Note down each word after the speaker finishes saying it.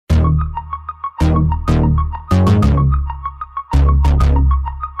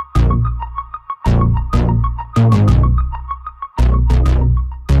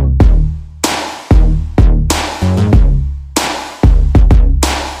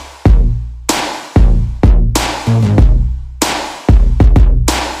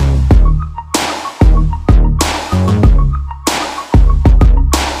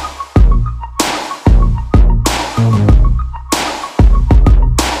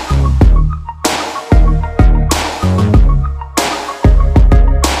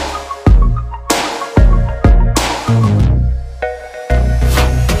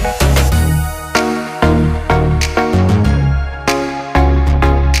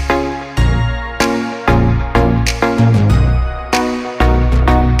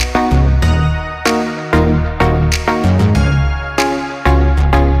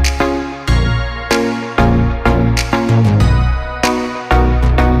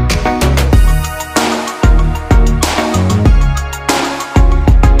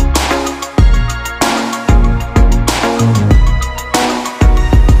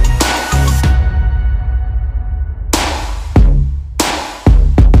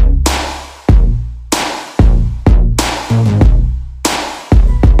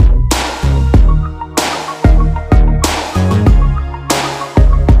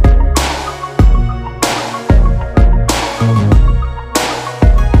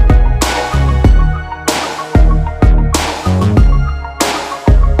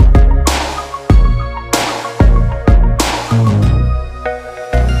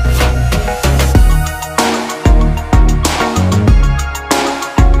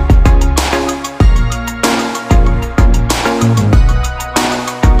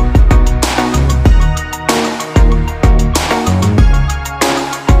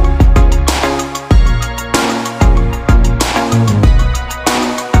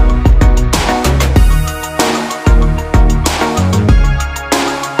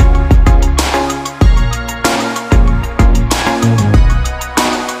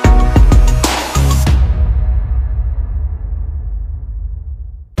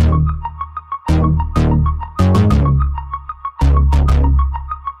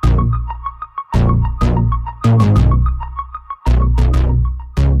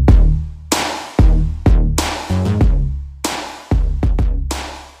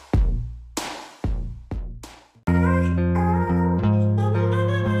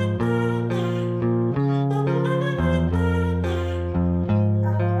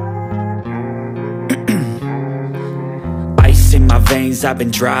years I've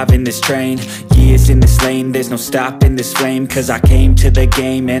been driving this train, years in this lane, there's no stopping this flame. Cause I came to the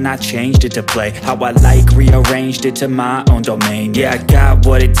game and I changed it to play how I like, rearranged it to my own domain. Yeah, I got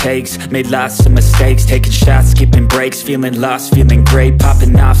what it takes, made lots of mistakes, taking shots, skipping breaks, feeling lost, feeling great,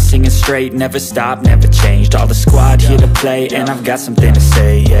 popping off, singing straight, never stopped, never changed. All the squad here to play and I've got something to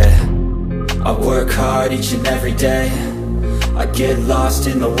say, yeah. I work hard each and every day, I get lost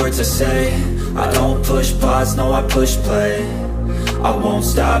in the words I say. I don't push pause, no I push play. I won't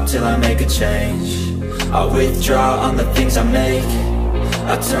stop till I make a change. I withdraw on the things I make.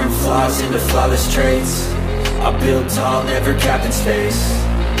 I turn flaws into flawless traits. I build tall, never capped in space.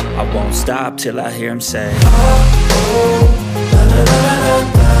 I won't stop till I hear him say, oh, oh, la, la, la, la,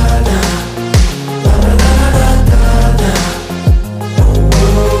 la, la.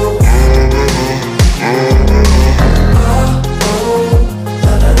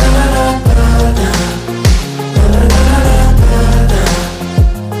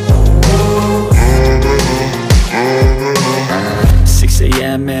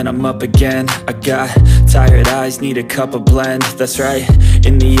 And I'm up again. I got tired eyes, need a cup of blend. That's right,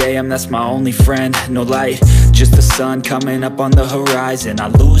 in the AM, that's my only friend. No light, just the sun coming up on the horizon. I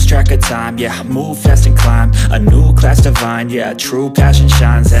lose track of time, yeah, I move fast and climb a new class divine, yeah, true passion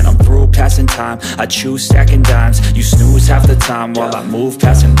shines. And I'm through passing time, I choose stacking dimes. You snooze half the time while I move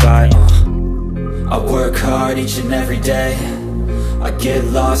passing by. I work hard each and every day, I get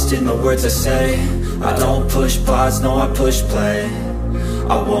lost in the words I say. I don't push pause, no I push play.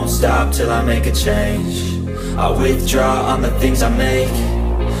 I won't stop till I make a change. I withdraw on the things I make.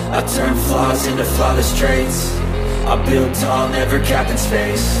 I turn flaws into flawless traits. I build tall, never capped in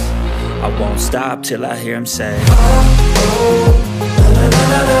space. I won't stop till I hear him say, oh, oh, la, la,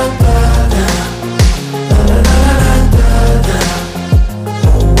 la, la, la, la.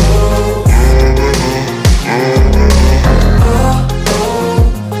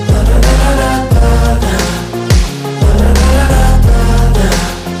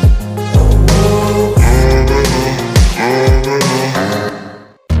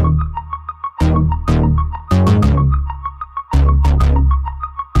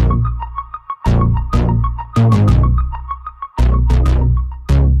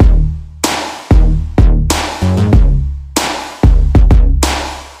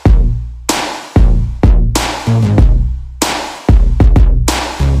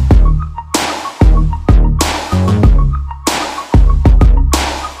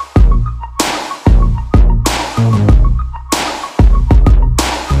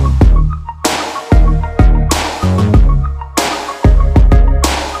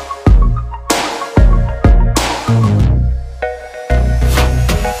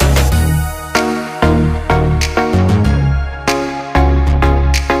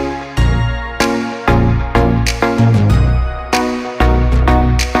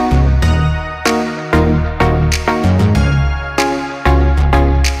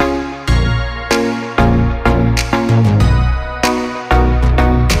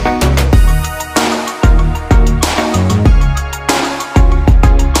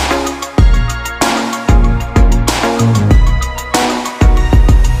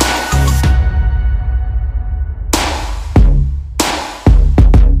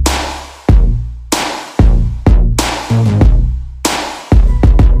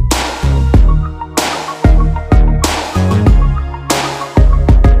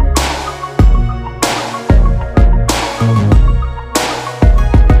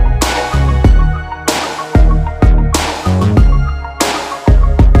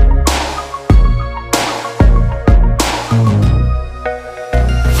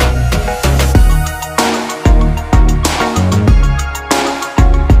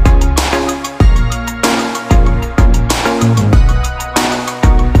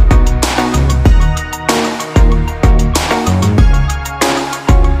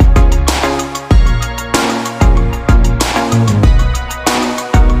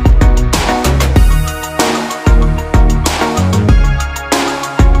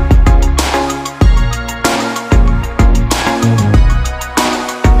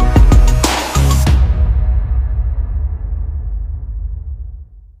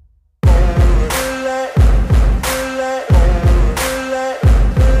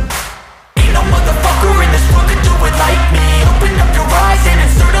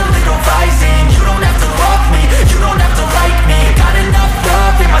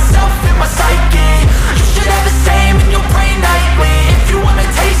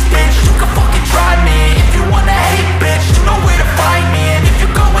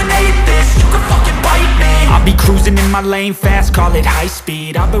 my lane fast, call it high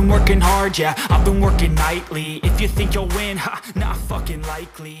speed. I've been working hard, yeah, I've been working nightly. If you think you'll win, ha, not fucking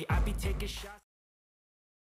likely. I be taking shots.